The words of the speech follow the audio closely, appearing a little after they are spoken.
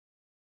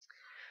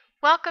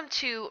Welcome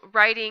to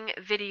Writing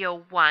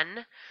Video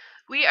 1.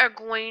 We are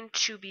going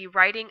to be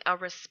writing a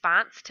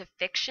response to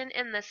fiction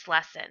in this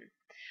lesson.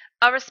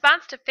 A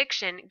response to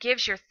fiction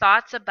gives your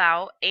thoughts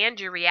about and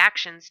your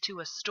reactions to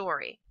a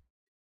story.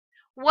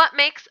 What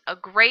makes a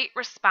great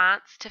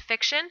response to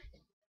fiction?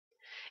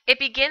 It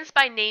begins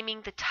by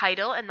naming the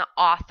title and the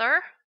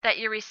author that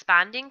you're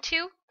responding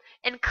to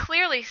and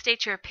clearly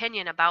state your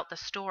opinion about the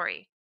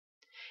story.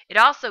 It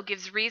also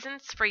gives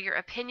reasons for your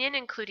opinion,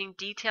 including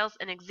details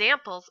and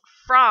examples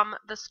from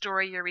the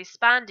story you're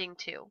responding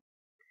to.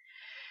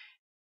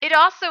 It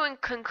also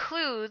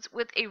concludes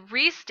with a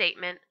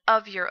restatement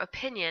of your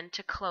opinion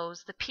to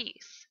close the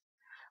piece.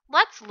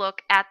 Let's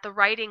look at the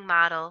writing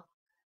model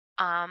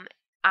on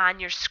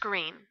your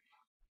screen.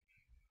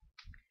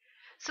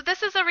 So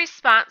this is a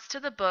response to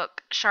the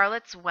book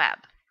Charlotte's Web.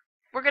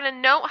 We're going to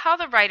note how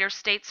the writer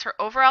states her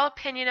overall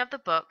opinion of the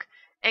book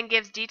and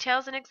gives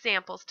details and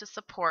examples to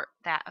support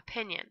that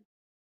opinion.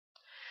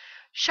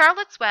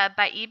 Charlotte's Web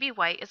by E.B.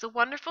 White is a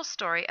wonderful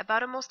story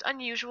about a most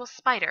unusual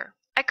spider.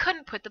 I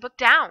couldn't put the book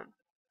down.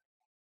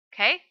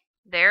 Okay,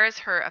 there is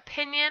her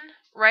opinion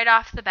right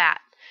off the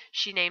bat.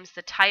 She names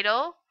the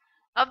title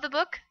of the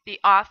book, the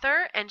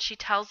author, and she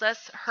tells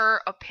us her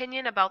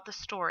opinion about the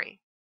story.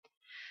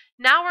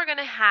 Now we're going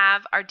to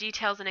have our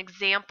details and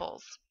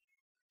examples.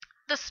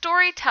 The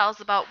story tells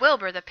about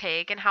Wilbur the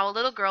pig and how a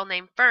little girl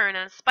named Fern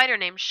and a spider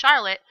named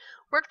Charlotte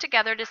work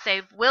together to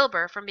save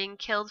Wilbur from being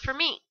killed for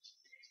meat.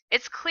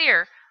 It's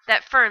clear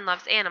that Fern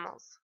loves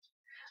animals.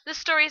 This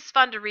story is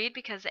fun to read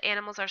because the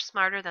animals are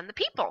smarter than the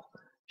people.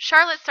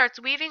 Charlotte starts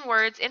weaving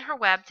words in her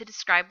web to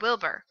describe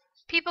Wilbur.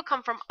 People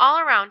come from all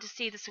around to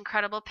see this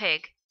incredible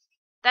pig.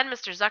 Then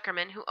Mr.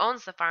 Zuckerman, who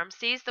owns the farm,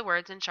 sees the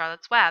words in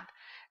Charlotte's web.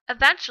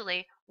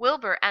 Eventually,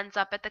 Wilbur ends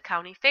up at the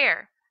county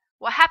fair.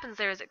 What happens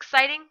there is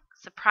exciting,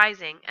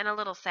 surprising, and a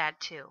little sad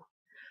too.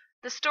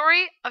 The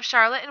story of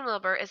Charlotte and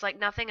Wilbur is like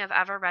nothing I've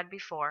ever read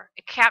before.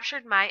 It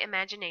captured my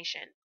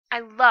imagination.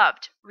 I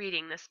loved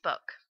reading this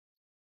book.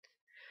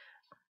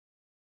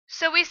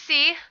 So we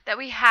see that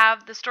we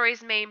have the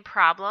story's main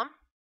problem,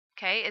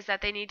 okay, is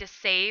that they need to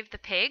save the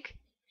pig.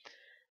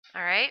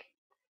 All right.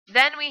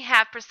 Then we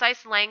have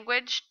precise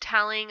language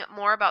telling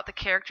more about the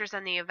characters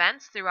and the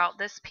events throughout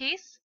this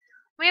piece.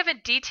 We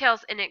have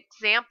details and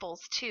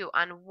examples too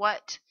on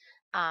what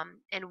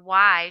and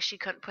why she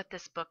couldn't put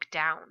this book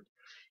down.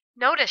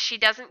 Notice she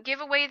doesn't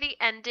give away the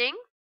ending.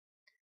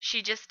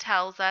 She just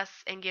tells us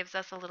and gives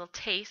us a little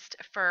taste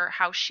for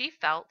how she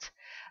felt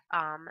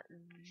how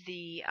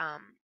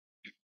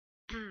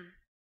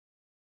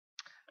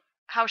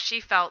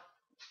she felt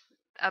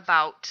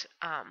about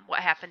what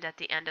happened at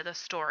the end of the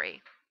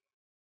story.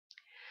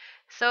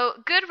 So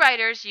good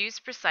writers use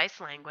precise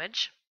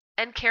language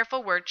and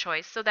careful word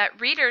choice so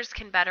that readers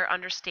can better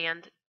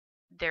understand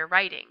their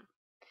writing.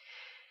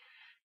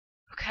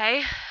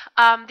 Okay,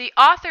 the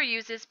author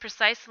uses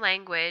precise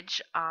language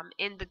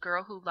in The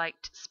Girl Who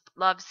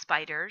Loved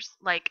Spiders,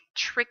 like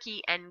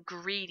tricky and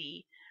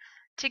greedy,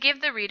 to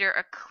give the reader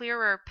a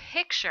clearer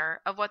picture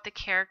of what the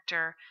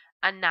character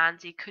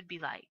Anansi could be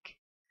like.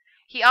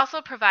 He also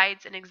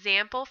provides an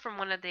example from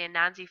one of the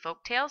Anansi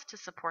folktales to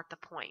support the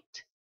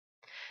point.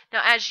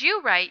 Now, as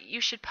you write,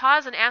 you should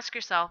pause and ask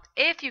yourself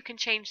if you can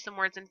change some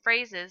words and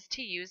phrases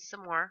to use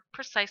some more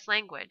precise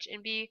language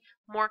and be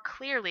more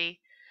clearly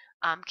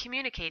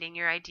communicating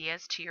your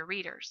ideas to your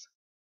readers.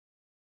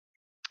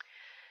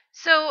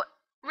 So,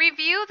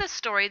 review the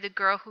story The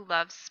Girl Who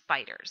Loves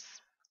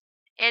Spiders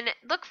and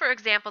look for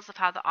examples of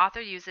how the author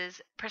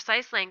uses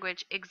precise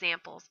language,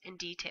 examples, and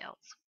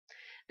details.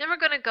 Then we're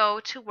going to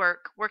go to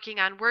working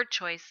on word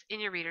choice in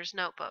your reader's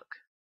notebook.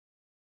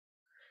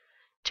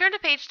 Turn to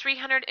page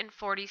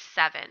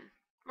 347.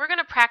 We're going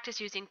to practice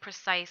using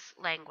precise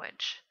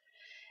language.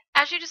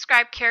 As you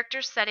describe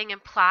character, setting,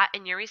 and plot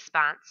in your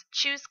response,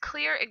 choose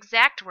clear,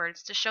 exact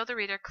words to show the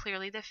reader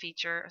clearly the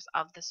features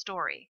of the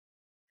story.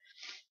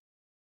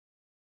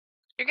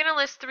 You're going to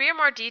list 3 or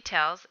more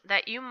details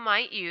that you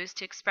might use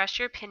to express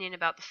your opinion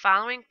about the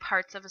following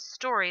parts of a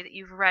story that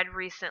you've read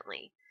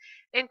recently.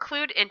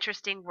 Include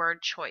interesting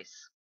word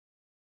choice.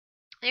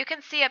 You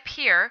can see up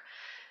here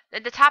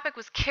that the topic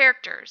was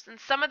characters, and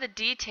some of the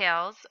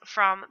details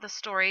from the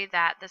story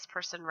that this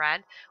person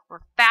read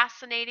were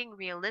fascinating,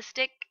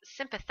 realistic,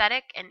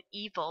 sympathetic, and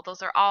evil.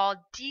 Those are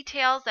all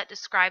details that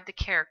describe the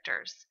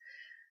characters.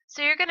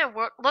 So you're going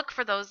to look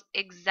for those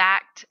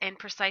exact and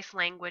precise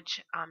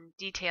language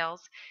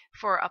details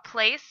for a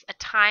place, a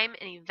time,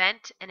 an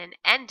event, and an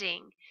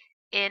ending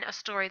in a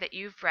story that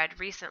you've read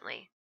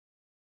recently.